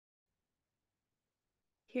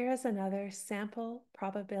Here is another sample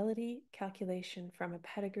probability calculation from a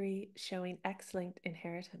pedigree showing X-linked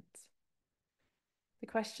inheritance. The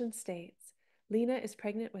question states, Lena is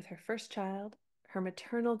pregnant with her first child. Her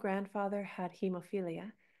maternal grandfather had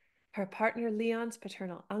hemophilia. Her partner Leon's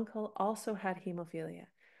paternal uncle also had hemophilia.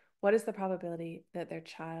 What is the probability that their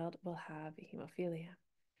child will have hemophilia?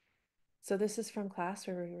 So this is from class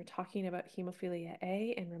where we were talking about hemophilia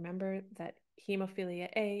A, and remember that hemophilia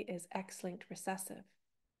A is X-linked recessive.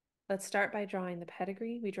 Let's start by drawing the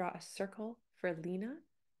pedigree. We draw a circle for Lena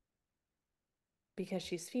because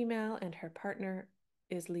she's female and her partner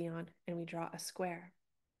is Leon, and we draw a square.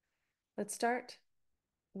 Let's start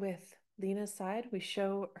with Lena's side. We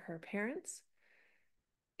show her parents,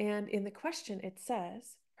 and in the question it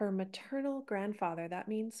says her maternal grandfather. That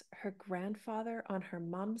means her grandfather on her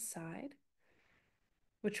mom's side,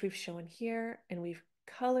 which we've shown here, and we've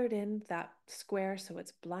colored in that square so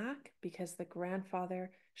it's black because the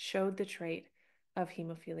grandfather showed the trait of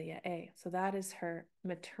hemophilia A. So that is her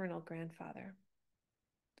maternal grandfather.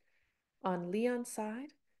 On Leon's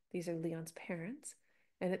side, these are Leon's parents,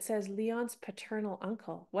 and it says Leon's paternal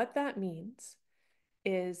uncle. What that means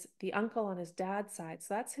is the uncle on his dad's side.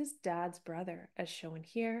 So that's his dad's brother, as shown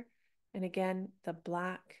here. And again, the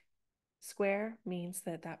black square means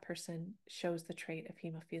that that person shows the trait of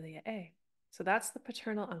hemophilia A. So that's the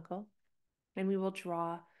paternal uncle, and we will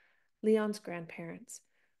draw Leon's grandparents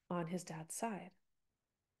on his dad's side.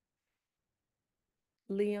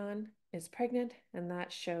 Leon is pregnant, and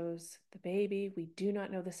that shows the baby. We do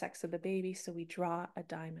not know the sex of the baby, so we draw a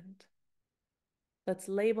diamond. Let's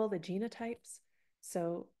label the genotypes.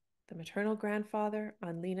 So the maternal grandfather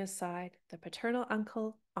on Lena's side, the paternal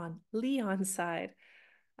uncle on Leon's side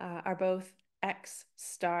are both X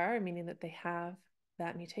star, meaning that they have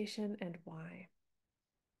that mutation, and Y.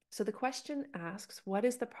 So the question asks, what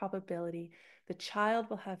is the probability the child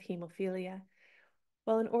will have hemophilia?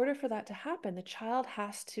 Well, in order for that to happen, the child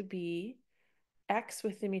has to be X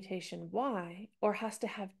with the mutation Y, or has to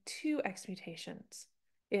have two X mutations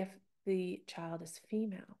if the child is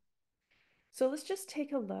female. So let's just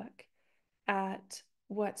take a look at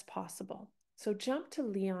what's possible. So jump to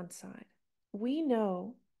Leon's side. We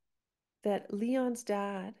know that Leon's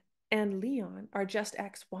dad and Leon are just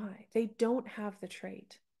XY. They don't have the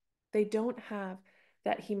trait. They don't have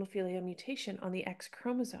that hemophilia mutation on the X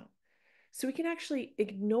chromosome. So we can actually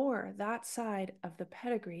ignore that side of the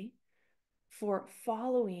pedigree for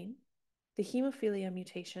following the hemophilia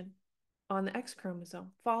mutation on the X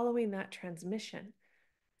chromosome, following that transmission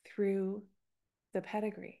through the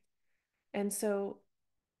pedigree. And so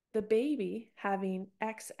the baby having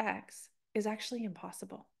XX is actually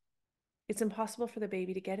impossible. It's impossible for the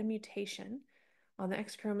baby to get a mutation on the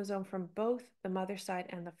X chromosome from both the mother's side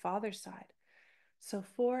and the father's side. So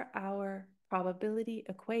for our probability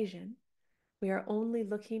equation, we are only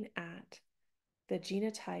looking at the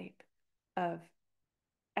genotype of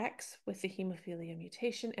X with the hemophilia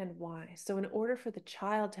mutation and Y. So in order for the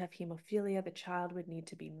child to have hemophilia, the child would need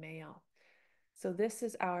to be male. So this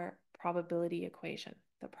is our probability equation.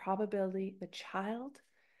 The probability the child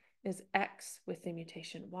is X with the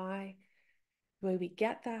mutation Y. The way we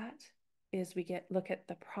get that is we look at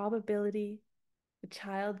the probability the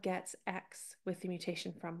child gets X with the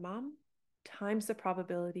mutation from mom times the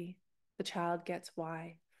probability the child gets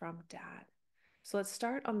Y from dad. So let's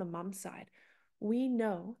start on the mom side. We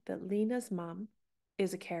know that Lena's mom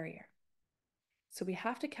is a carrier. So we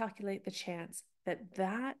have to calculate the chance that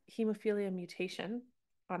that hemophilia mutation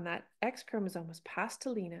on that X chromosome was passed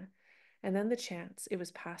to Lena, and then the chance it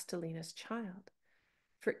was passed to Lena's child.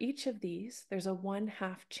 For each of these, there's a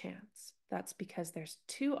 1/2 chance. That's because there's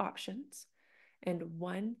two options and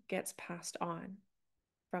one gets passed on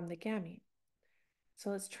from the gamete. So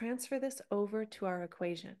let's transfer this over to our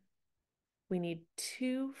equation. We need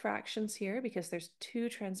two fractions here because there's two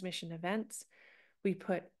transmission events. We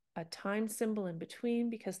put a time symbol in between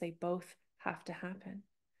because they both have to happen.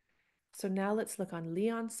 So now let's look on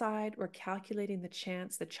Leon's side. We're calculating the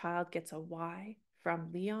chance the child gets a Y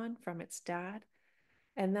from Leon, from its dad,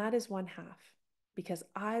 and that is 1/2 because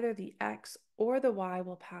either the X or the Y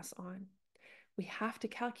will pass on. We have to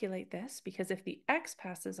calculate this because if the X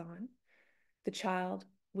passes on, the child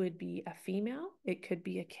would be a female, it could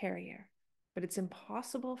be a carrier, but it's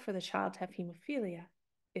impossible for the child to have hemophilia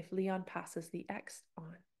if Leon passes the X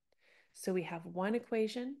on. So we have one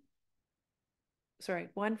fraction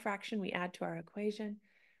we add to our equation.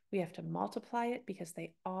 We have to multiply it because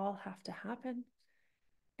they all have to happen.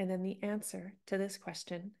 And then the answer to this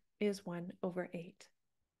question is 1/8.